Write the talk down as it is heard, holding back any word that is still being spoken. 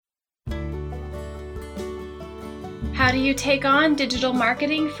How do you take on digital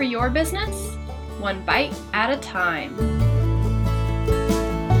marketing for your business? One bite at a time.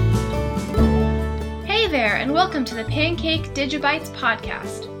 Hey there, and welcome to the Pancake Digibytes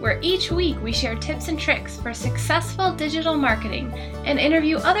podcast, where each week we share tips and tricks for successful digital marketing and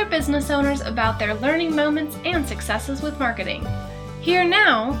interview other business owners about their learning moments and successes with marketing. Here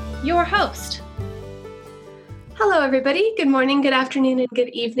now, your host. Hello, everybody. Good morning, good afternoon, and good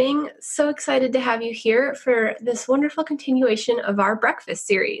evening. So excited to have you here for this wonderful continuation of our breakfast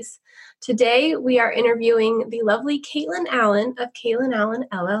series. Today, we are interviewing the lovely Caitlyn Allen of Caitlyn Allen,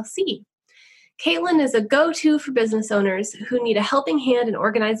 LLC. Caitlyn is a go-to for business owners who need a helping hand in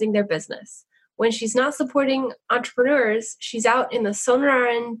organizing their business. When she's not supporting entrepreneurs, she's out in the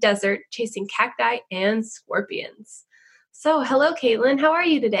Sonoran Desert chasing cacti and scorpions. So, hello, Caitlyn. How are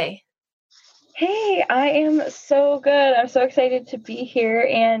you today? Hey, I am so good. I'm so excited to be here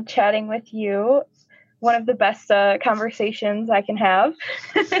and chatting with you. One of the best conversations I can have.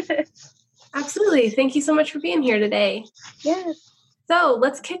 Absolutely. Thank you so much for being here today. Yes. So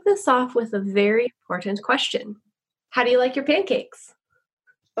let's kick this off with a very important question. How do you like your pancakes?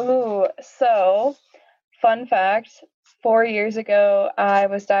 Oh, so fun fact, 4 years ago, I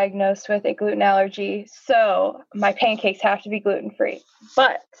was diagnosed with a gluten allergy. So my pancakes have to be gluten-free.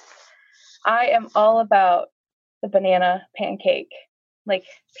 But I am all about the banana pancake, like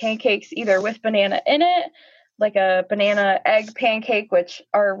pancakes either with banana in it, like a banana egg pancake, which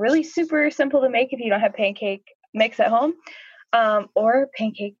are really super simple to make if you don't have pancake mix at home, or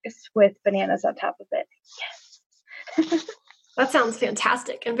pancakes with bananas on top of it. Yes. That sounds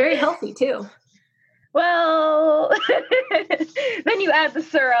fantastic and very healthy too. Well, then you add the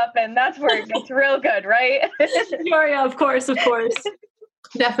syrup and that's where it gets real good, right? Yeah, of course.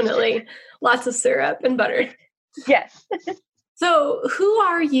 Definitely. Lots of syrup and butter. Yes. So who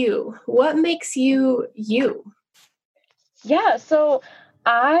are you? What makes you you? Yeah, so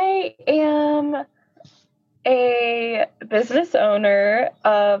I am a business owner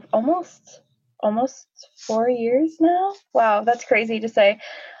of almost 4 years now. Wow, that's crazy to say.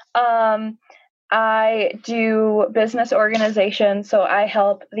 I do business organization, so I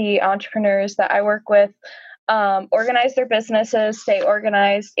help the entrepreneurs that I work with organize their businesses, stay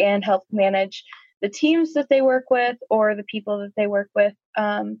organized, and help manage the teams that they work with or the people that they work with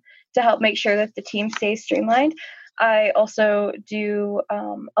to help make sure that the team stays streamlined. I also do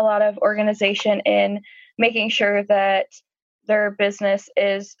a lot of organization in making sure that their business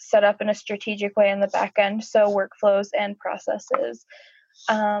is set up in a strategic way in the back end, so workflows and processes.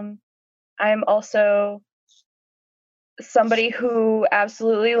 I'm also somebody who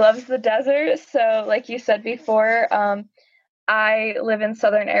absolutely loves the desert. So like you said before, I live in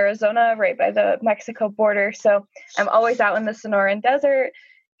southern Arizona, right by the Mexico border. So I'm always out in the Sonoran Desert,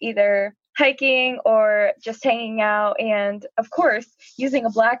 either hiking or just hanging out. And of course, using a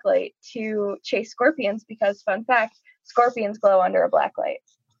black light to chase scorpions because, fun fact, scorpions glow under a black light.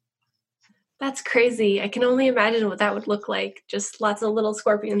 That's crazy. I can only imagine what that would look like. Just lots of little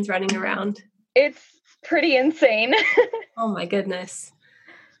scorpions running around. It's pretty insane. Oh my goodness.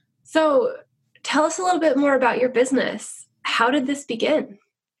 So tell us a little bit more about your business. How did this begin?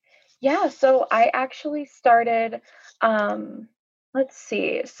 Yeah, so I actually started, let's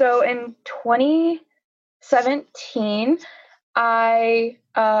see. So in 2017, I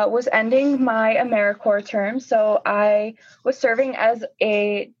was ending my AmeriCorps term. So I was serving as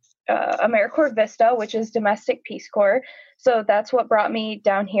a AmeriCorps Vista, which is Domestic Peace Corps. So that's what brought me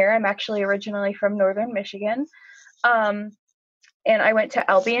down here. I'm actually originally from Northern Michigan. And I went to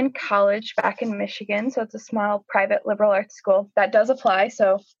Albion College back in Michigan. So it's a small private liberal arts school. That does apply,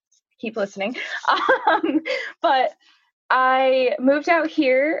 so keep listening. But I moved out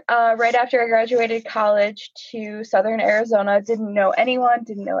here right after I graduated college to Southern Arizona. Didn't know anyone,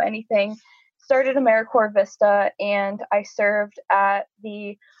 didn't know anything. Started AmeriCorps Vista, and I served at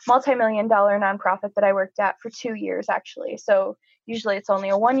the multi-million-dollar nonprofit that I worked at for 2 years, actually. So usually it's only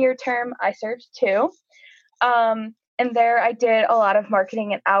a 1-year term. I served 2. And there I did a lot of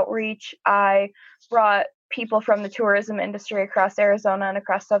marketing and outreach. I brought people from the tourism industry across Arizona and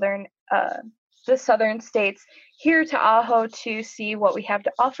across the southern states here to Ajo to see what we have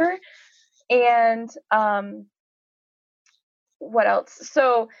to offer. And what else?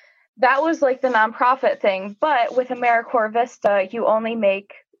 So that was like the nonprofit thing. But with AmeriCorps Vista, you only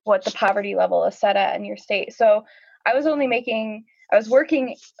make what the poverty level is set at in your state. So I was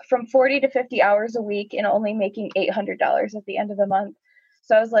working from 40 to 50 hours a week and only making $800 at the end of the month.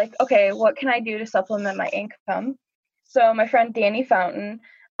 So I was like, okay, what can I do to supplement my income? So my friend Danny Fountain,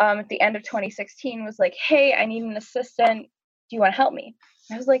 at the end of 2016 was like, hey, I need an assistant. Do you want to help me?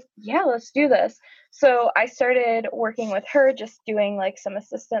 I was like, yeah, let's do this. So I started working with her, just doing like some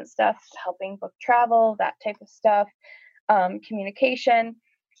assistant stuff, helping book travel, that type of stuff, communication.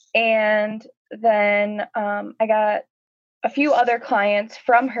 And then I got a few other clients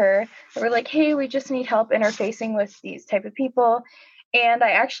from her that were like, hey, we just need help interfacing with these type of people. And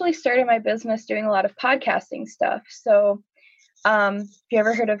I actually started my business doing a lot of podcasting stuff. So if you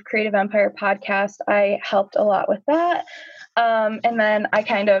ever heard of Creative Empire Podcast, I helped a lot with that. And then I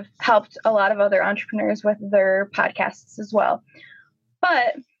kind of helped a lot of other entrepreneurs with their podcasts as well.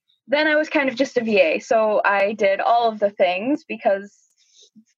 But then I was kind of just a VA. So I did all of the things because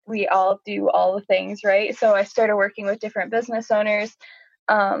we all do all the things, right? So I started working with different business owners.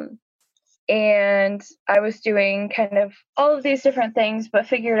 And I was doing kind of all of these different things, but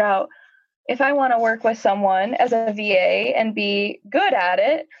figured out if I want to work with someone as a VA and be good at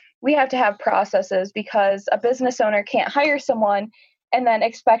it, we have to have processes, because a business owner can't hire someone and then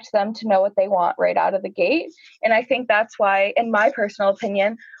expect them to know what they want right out of the gate. And I think that's why, in my personal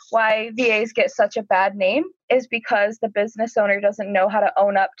opinion, why VAs get such a bad name is because the business owner doesn't know how to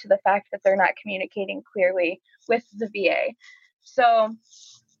own up to the fact that they're not communicating clearly with the VA. So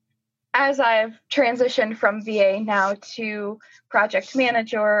as I've transitioned from VA now to project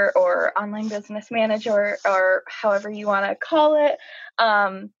manager or online business manager, or however you want to call it,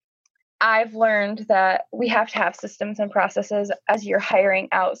 I've learned that we have to have systems and processes as you're hiring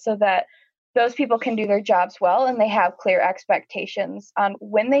out so that those people can do their jobs well and they have clear expectations on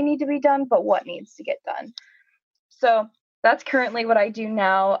when they need to be done, but what needs to get done. So that's currently what I do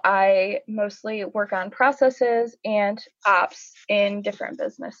now. I mostly work on processes and ops in different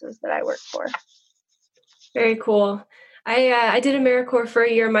businesses that I work for. Very cool. I did AmeriCorps for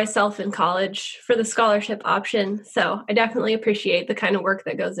a year myself in college for the scholarship option, so I definitely appreciate the kind of work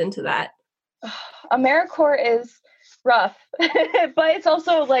that goes into that. AmeriCorps is rough, but it's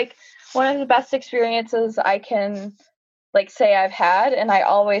also like one of the best experiences I can say I've had. And I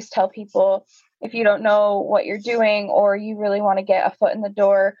always tell people, if you don't know what you're doing, or you really want to get a foot in the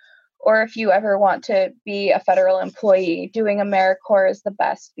door, or if you ever want to be a federal employee, doing AmeriCorps is the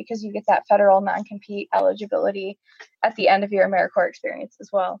best, because you get that federal non-compete eligibility at the end of your AmeriCorps experience as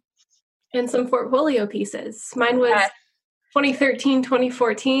well. And some portfolio pieces. Mine was 2013,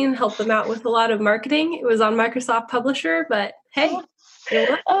 2014, helped them out with a lot of marketing. It was on Microsoft Publisher, but hey.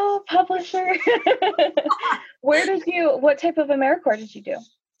 Oh, Publisher. What type of AmeriCorps did you do?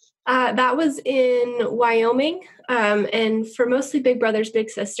 That was in Wyoming, and for mostly Big Brothers, Big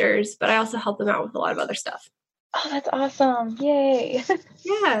Sisters, but I also helped them out with a lot of other stuff. Oh, that's awesome. Yay.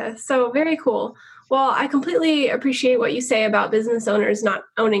 Yeah, so very cool. Well, I completely appreciate what you say about business owners not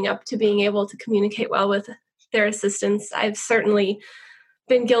owning up to being able to communicate well with their assistants. I've certainly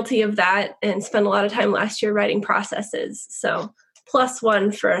been guilty of that and spent a lot of time last year writing processes. So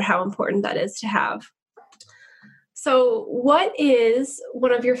 +1 for how important that is to have. So what is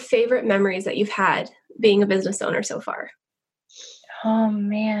one of your favorite memories that you've had being a business owner so far? Oh,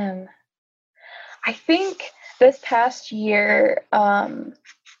 man. I think this past year,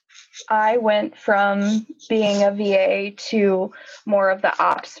 I went from being a VA to more of the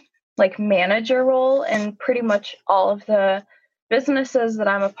ops, manager role in pretty much all of the businesses that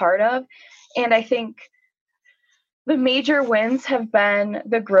I'm a part of. And I think the major wins have been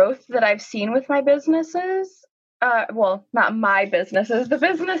the growth that I've seen with my businesses. Well, not my businesses, the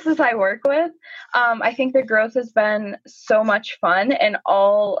businesses I work with. I think the growth has been so much fun, and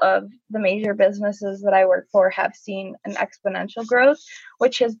all of the major businesses that I work for have seen an exponential growth,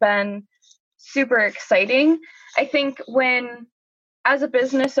 which has been super exciting. I think when, as a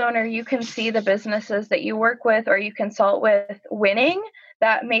business owner, you can see the businesses that you work with or you consult with winning,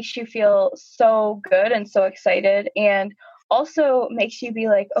 that makes you feel so good and so excited, and also makes you be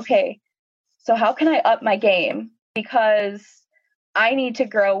like, okay, so how can I up my game? Because I need to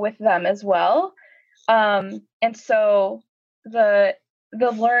grow with them as well. And so the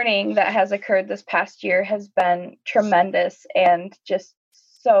learning that has occurred this past year has been tremendous and just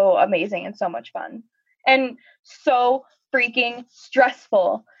so amazing and so much fun. And so freaking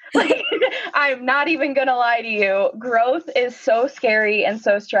stressful. I'm not even gonna lie to you. Growth is so scary and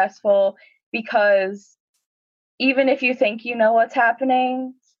so stressful, because even if you think you know what's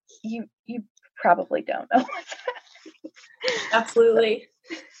happening, you probably don't know what's happening. Absolutely.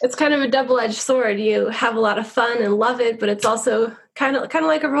 It's kind of a double-edged sword. You have a lot of fun and love it, but it's also kind of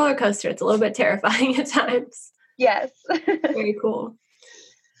like a roller coaster. It's a little bit terrifying at times. Yes. Very cool.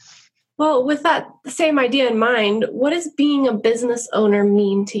 Well, with that same idea in mind, what does being a business owner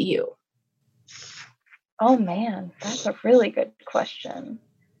mean to you? Oh man, that's a really good question.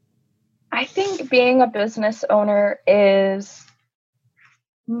 I think being a business owner is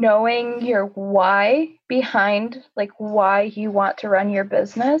knowing your why behind like why you want to run your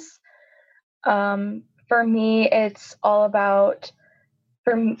business. For me, it's all about,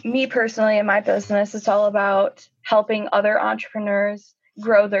 for me personally in my business, it's all about helping other entrepreneurs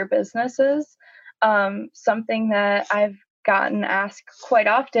grow their businesses. Something that I've gotten asked quite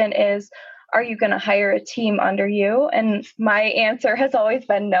often is, are you going to hire a team under you? And my answer has always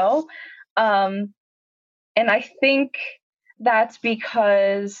been no. And I think that's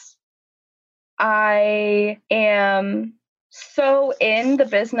because I am so in the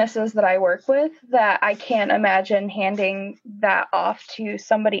businesses that I work with that I can't imagine handing that off to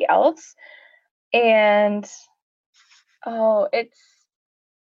somebody else. And it's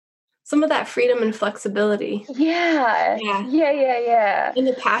some of that freedom and flexibility. yeah. And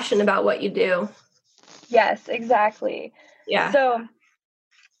the passion about what you do. Yes, exactly. Yeah. So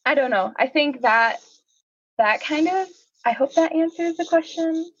I don't know. I think that kind of, I hope that answers the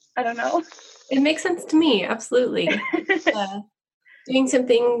question. I don't know. It makes sense to me. Absolutely. Doing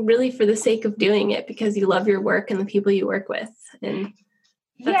something really for the sake of doing it because you love your work and the people you work with. And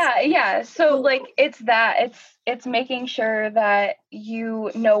yeah. So like it's making sure that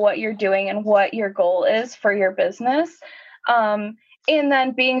you know what you're doing and what your goal is for your business. And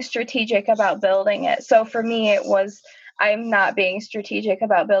then being strategic about building it. So for me, I'm not being strategic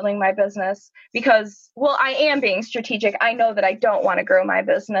about building my business because, well, I am being strategic. I know that I don't want to grow my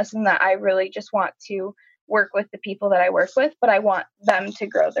business and that I really just want to work with the people that I work with, but I want them to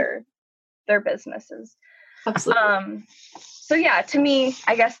grow their businesses. Absolutely. So yeah, to me,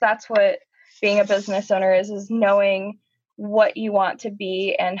 I guess that's what being a business owner is knowing what you want to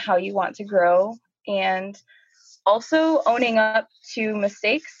be and how you want to grow, and also owning up to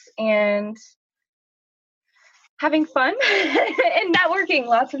mistakes and having fun and networking,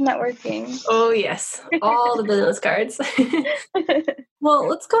 lots of networking. Oh yes, all the business cards. Well,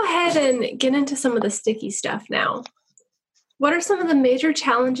 let's go ahead and get into some of the sticky stuff now. What are some of the major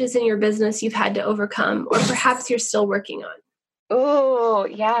challenges in your business you've had to overcome, or perhaps you're still working on? Oh,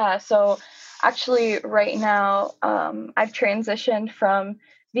 yeah. So actually right now, I've transitioned from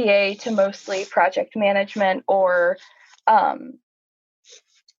VA to mostly project management, or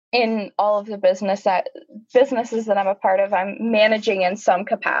in all of the businesses that I'm a part of, I'm managing in some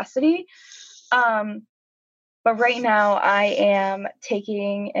capacity. But right now I am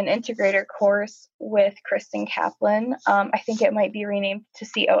taking an integrator course with Kristen Kaplan. I think it might be renamed to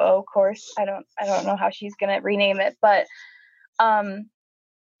COO course. I don't know how she's going to rename it, but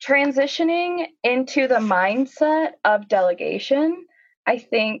transitioning into the mindset of delegation, I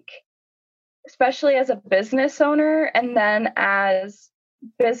think, especially as a business owner and then as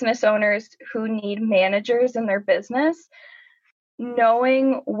business owners who need managers in their business,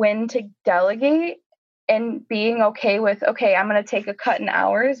 knowing when to delegate and being okay with, okay, I'm going to take a cut in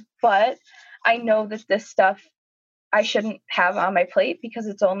hours, but I know that this stuff I shouldn't have on my plate because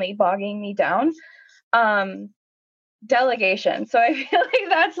it's only bogging me down. Delegation. So I feel like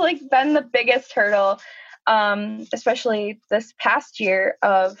that's like been the biggest hurdle, especially this past year,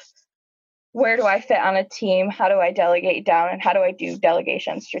 of where do I fit on a team? How do I delegate down? And how do I do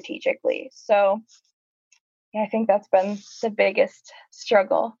delegation strategically? So yeah, I think that's been the biggest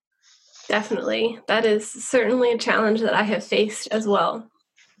struggle. Definitely. That is certainly a challenge that I have faced as well.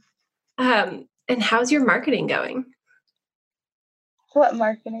 And how's your marketing going? What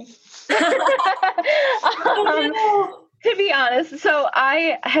marketing? To be honest, so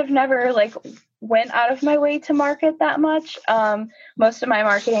I have never went out of my way to market that much. Most of my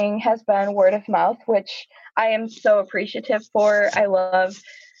marketing has been word of mouth, which I am so appreciative for. I love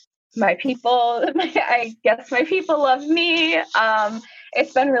my people. I guess my people love me.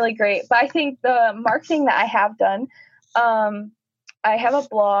 It's been really great. But I think the marketing that I have done, I have a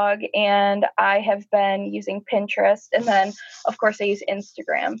blog and I have been using Pinterest, and then of course I use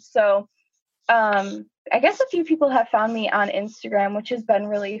Instagram. So I guess a few people have found me on Instagram, which has been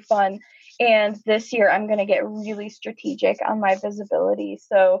really fun. And this year I'm going to get really strategic on my visibility.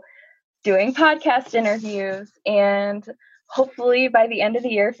 So doing podcast interviews, and hopefully by the end of the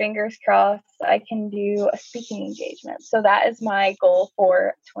year, fingers crossed, I can do a speaking engagement. So that is my goal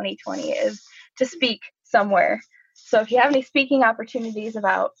for 2020, is to speak somewhere. So if you have any speaking opportunities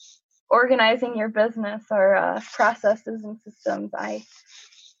about organizing your business or processes and systems, I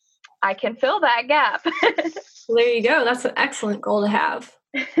can fill that gap. Well, there you go. That's an excellent goal to have.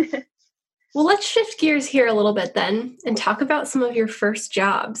 Well, let's shift gears here a little bit then and talk about some of your first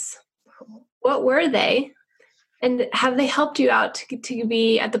jobs. What were they? And have they helped you out to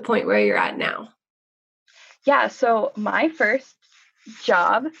be at the point where you're at now? Yeah, so my first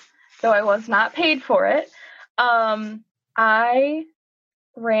job, though I was not paid for it, I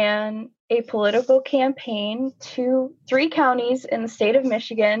ran a political campaign to 3 counties in the state of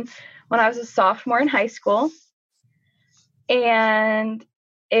Michigan when I was a sophomore in high school. And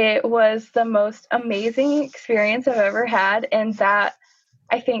it was the most amazing experience I've ever had. And that,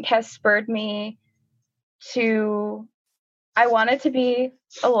 I think, has spurred me to, I wanted to be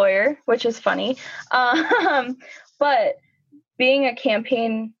a lawyer, which is funny. But being a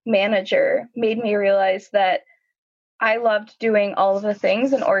campaign manager made me realize that I loved doing all of the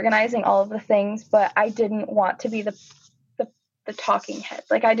things and organizing all of the things, but I didn't want to be the talking head.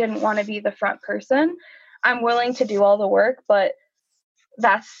 Like, I didn't want to be the front person. I'm willing to do all the work, but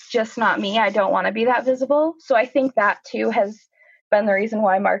that's just not me. I don't want to be that visible. So I think that too has been the reason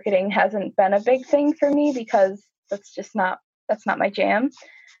why marketing hasn't been a big thing for me, because that's not my jam.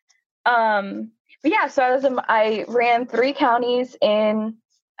 But yeah, so I ran 3 counties in,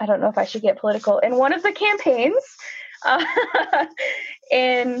 I don't know if I should get political, in one of the campaigns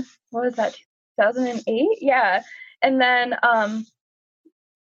in, what was that, 2008? Yeah. And then I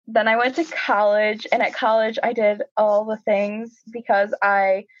went to college, and at college I did all the things because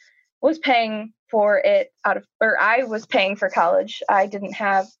I was paying for it I was paying for college. I didn't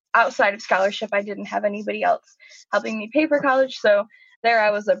have, outside of scholarship, I didn't have anybody else helping me pay for college. So there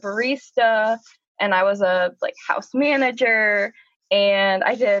I was a barista, and I was a house manager, and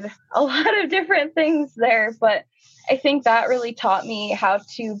I did a lot of different things there. But I think that really taught me how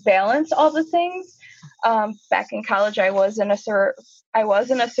to balance all the things. Back in college, I was in a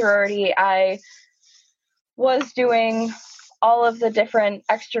sorority. I was doing all of the different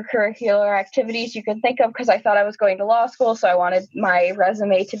extracurricular activities you could think of because I thought I was going to law school. So I wanted my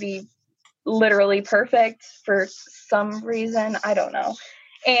resume to be literally perfect for some reason. I don't know.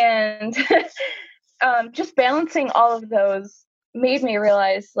 And just balancing all of those made me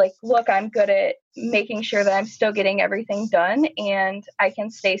realize, look, I'm good at making sure that I'm still getting everything done, and I can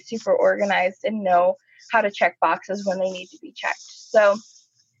stay super organized and know how to check boxes when they need to be checked. So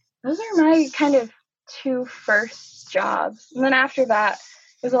those are my kind of 2 first jobs. And then after that,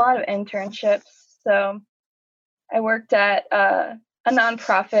 there's a lot of internships. So I worked at a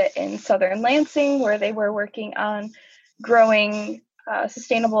nonprofit in Southern Lansing where they were working on growing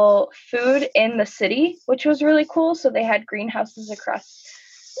sustainable food in the city, which was really cool. So they had greenhouses across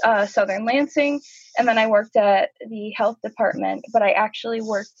Southern Lansing. And then I worked at the health department, but I actually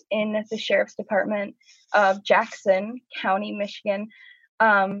worked in the sheriff's department of Jackson County, Michigan,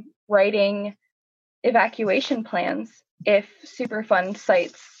 writing evacuation plans if Superfund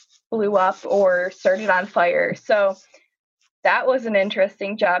sites blew up or started on fire. So that was an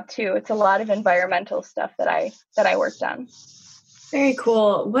interesting job too. It's a lot of environmental stuff that I worked on. Very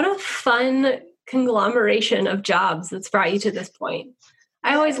cool. What a fun conglomeration of jobs that's brought you to this point.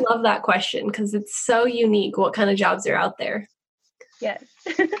 I always love that question because it's so unique what kind of jobs are out there. Yes.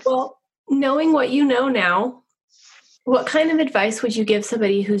 Well, knowing what you know now, what kind of advice would you give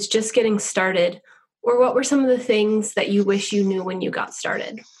somebody who's just getting started, or what were some of the things that you wish you knew when you got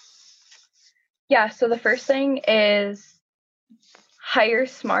started? Yeah, so the first thing is hire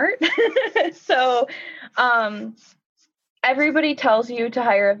smart. So everybody tells you to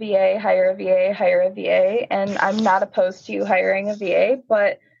hire a VA, and I'm not opposed to hiring a VA,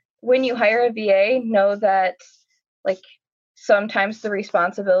 but when you hire a VA, know that sometimes the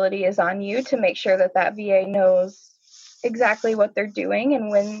responsibility is on you to make sure that that VA knows exactly what they're doing and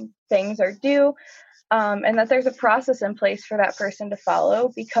when things are due, and that there's a process in place for that person to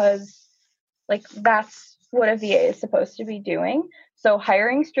follow, because that's what a VA is supposed to be doing. So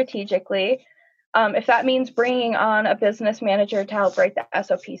hiring strategically, if that means bringing on a business manager to help write the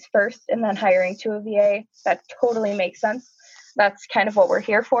SOPs first and then hiring to a VA, that totally makes sense. That's kind of what we're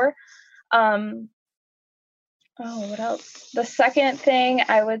here for. What else? The second thing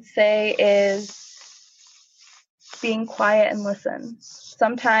I would say is being quiet and listen.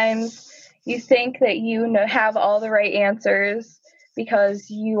 Sometimes you think that you have all the right answers because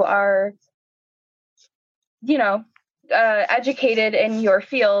you are, educated in your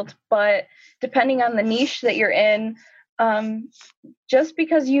field, but depending on the niche that you're in, just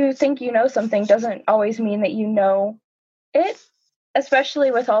because you think you know something doesn't always mean that you know it,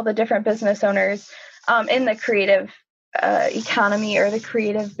 especially with all the different business owners in the creative economy or the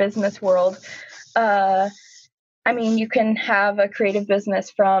creative business world. You can have a creative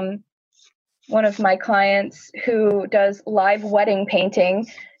business from one of my clients who does live wedding painting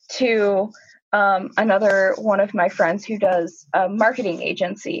to another one of my friends who does a marketing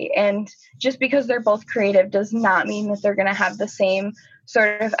agency. And just because they're both creative does not mean that they're going to have the same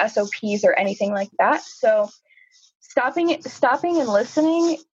sort of SOPs or anything like that. So stopping and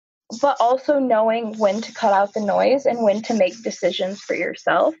listening but also knowing when to cut out the noise and when to make decisions for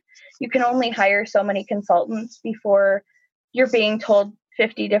yourself. You can only hire so many consultants before you're being told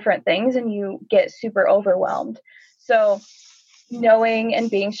 50 different things and you get super overwhelmed. So knowing and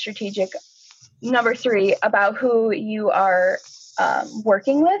being strategic. Number 3, about who you are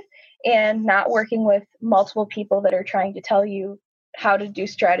working with, and not working with multiple people that are trying to tell you how to do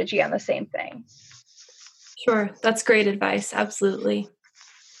strategy on the same thing. Sure. That's great advice. Absolutely.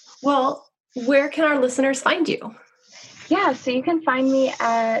 Well, where can our listeners find you? Yeah, so you can find me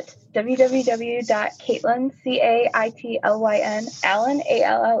at www.Caitlyn, Caitlyn, Allen,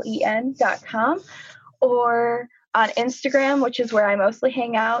 Allen.com, or on Instagram, which is where I mostly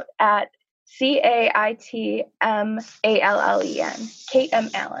hang out, at Caitmallen, Kate M.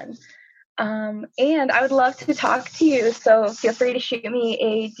 Allen. And I would love to talk to you, so feel free to shoot me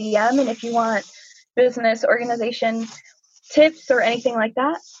a DM, and if you want business organization tips or anything like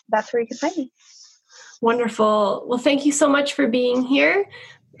that, that's where you can find me. Wonderful. Well, thank you so much for being here.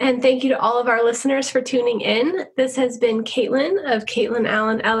 And thank you to all of our listeners for tuning in. This has been Caitlyn of Caitlyn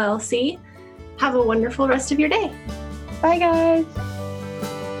Allen, LLC. Have a wonderful rest of your day. Bye, guys.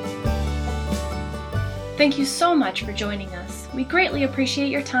 Thank you so much for joining us. We greatly appreciate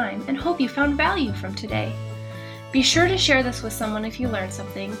your time and hope you found value from today. Be sure to share this with someone if you learned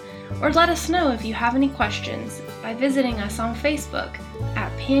something, or let us know if you have any questions by visiting us on Facebook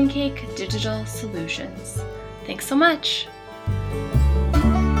at Pancake Digital Solutions. Thanks so much.